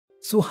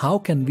So how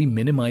can we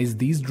minimize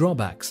these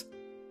drawbacks?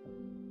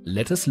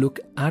 Let us look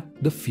at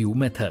the few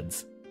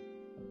methods.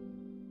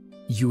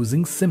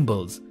 Using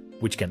symbols,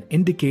 which can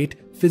indicate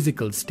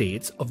physical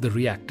states of the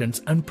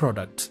reactants and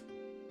products,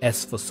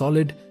 S for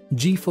solid,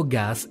 G for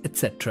gas,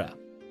 etc.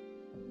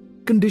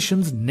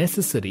 Conditions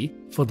necessary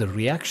for the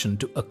reaction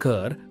to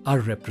occur are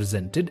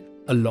represented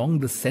along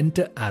the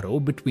center arrow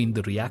between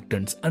the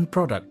reactants and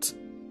products.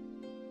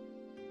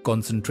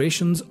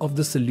 Concentrations of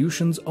the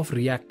solutions of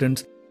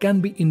reactants can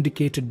be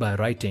indicated by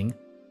writing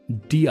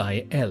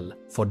DIL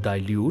for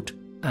dilute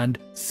and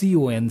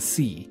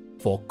CONC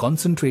for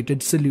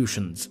concentrated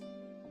solutions.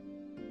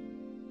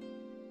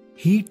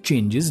 Heat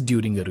changes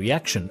during a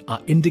reaction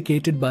are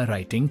indicated by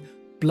writing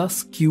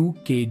plus Q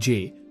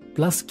kJ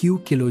plus Q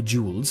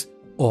kilojoules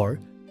or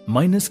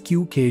minus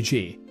Q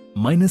kJ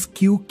minus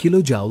Q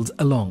kilojoules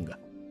along.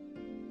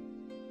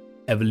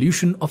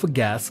 Evolution of a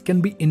gas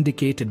can be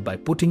indicated by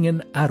putting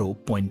an arrow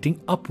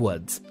pointing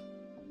upwards.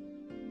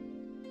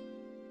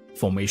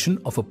 Formation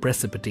of a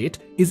precipitate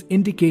is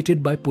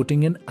indicated by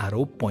putting an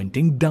arrow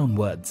pointing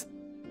downwards.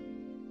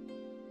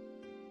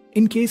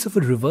 In case of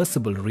a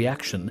reversible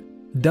reaction,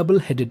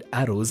 double-headed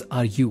arrows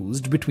are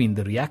used between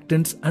the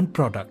reactants and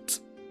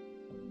products.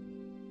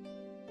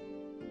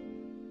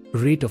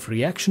 Rate of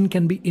reaction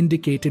can be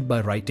indicated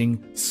by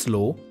writing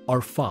slow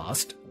or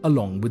fast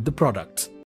along with the products.